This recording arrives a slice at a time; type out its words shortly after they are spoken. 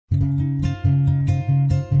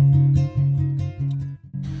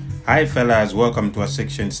Hi fellas, welcome to our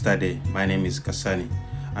section study. My name is Kasani,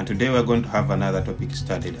 and today we're going to have another topic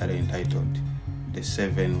study that is entitled The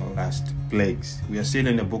 7 Last Plagues. We are still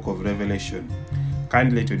in the book of Revelation.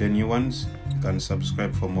 Kindly to the new ones, you can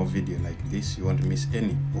subscribe for more video like this. You won't miss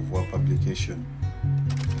any of our publication.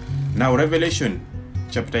 Now Revelation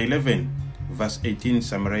chapter 11 verse 18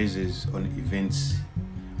 summarizes on events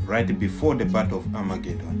right before the battle of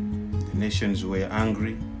Armageddon. The nations were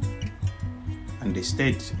angry, and the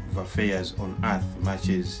state of affairs on earth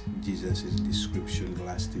matches Jesus' description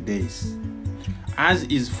last days, as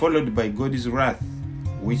is followed by God's wrath,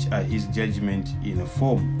 which are his judgment in the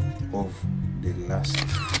form of the last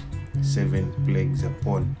 7 plagues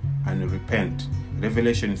upon unrepentant.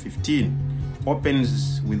 Revelation 15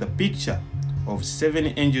 opens with a picture of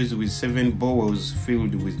 7 angels with 7 bowls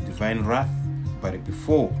filled with divine wrath. But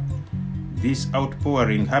before this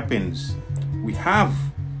outpouring happens, we have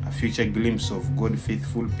a future glimpse of God's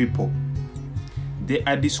faithful people. They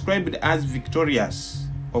are described as victorious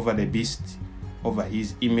over the beast, over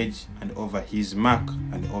his image, and over his mark,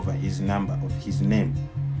 and over his number of his name,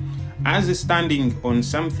 as standing on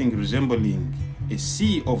something resembling a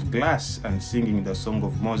sea of glass and singing the song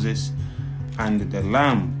of Moses and the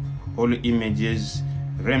Lamb, all images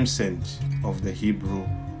reminiscent of the Hebrew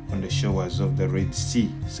on the shores of the Red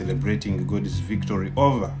Sea, celebrating God's victory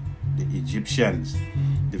over the Egyptians.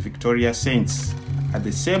 The victorious saints are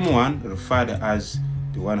the same one referred as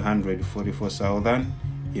the 144,000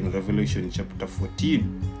 in Revelation chapter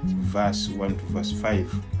 14 verse 1 to verse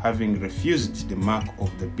 5, having refused the mark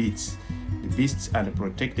of the beasts and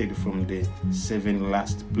protected from the 7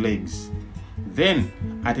 last plagues. Then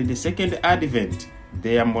at the second advent,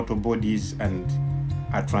 their mortal bodies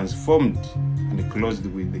are transformed and clothed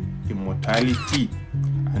with immortality,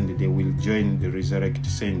 and they will join the resurrected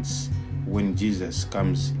saints when Jesus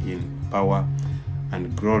comes in power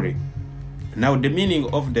and glory. Now the meaning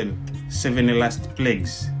of the 7 last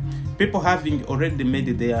plagues: people having already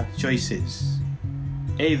made their choices,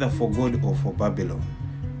 either for God or for Babylon,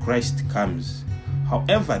 Christ comes.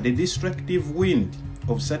 However, the destructive wind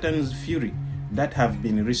of Satan's fury that have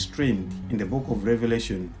been restrained in the book of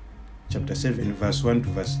Revelation chapter 7 verse 1 to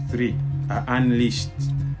verse 3 are unleashed,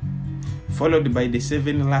 followed by the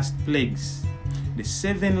 7 last plagues. The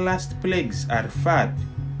 7 last plagues are referred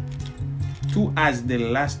to as the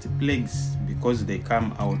last plagues because they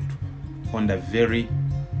come out on the very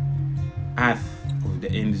earth of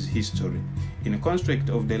the end's history. In the construct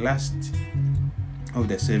of the last of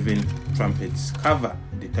the 7 trumpets cover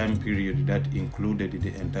the time period that included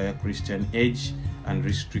the entire Christian age and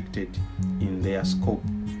restricted in their scope.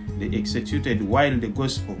 They executed while the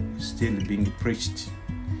gospel is still being preached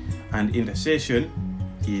and intercession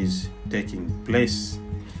is taking place.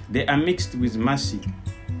 They are mixed with mercy,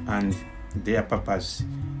 and their purpose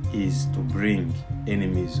is to bring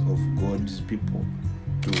enemies of God's people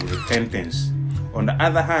to repentance. On the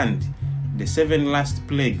other hand, the 7 last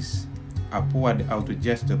plagues are poured out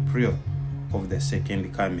just prior of the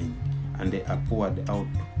second coming, and they are poured out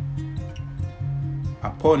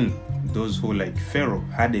upon those who, like Pharaoh,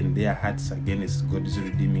 harden their hearts against God's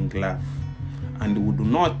redeeming love and would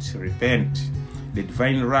not repent. The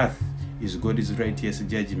divine wrath is God's righteous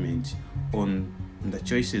judgment on the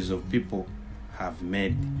choices of people have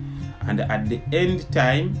made. And at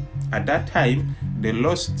that time, the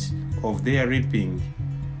lost of their reaping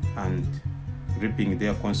and reaping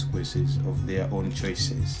their consequences of their own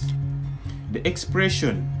choices. The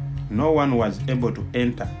expression, "no one was able to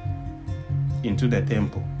enter into the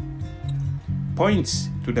temple," points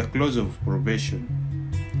to the close of probation.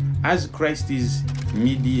 As Christ's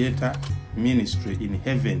mediator ministry in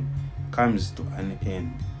heaven comes to an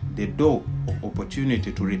end, the door of opportunity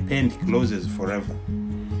to repent closes forever.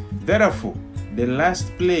 Therefore, the last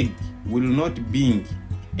plague will not bring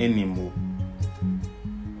any more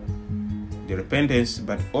the repentance,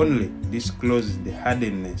 but only disclose the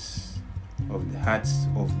hardness of the hearts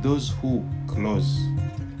of those who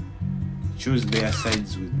choose their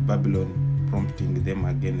sides with Babylon, prompting them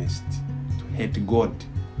against to hate God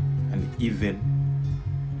and even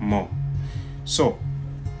more. So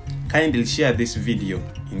kindly share this video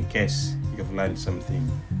in case you've learned something,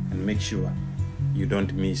 and make sure you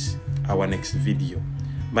don't miss our next video.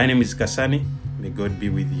 My name is Kasani. May God be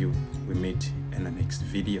with you. We meet in the next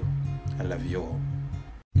video. I love you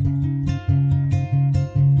all.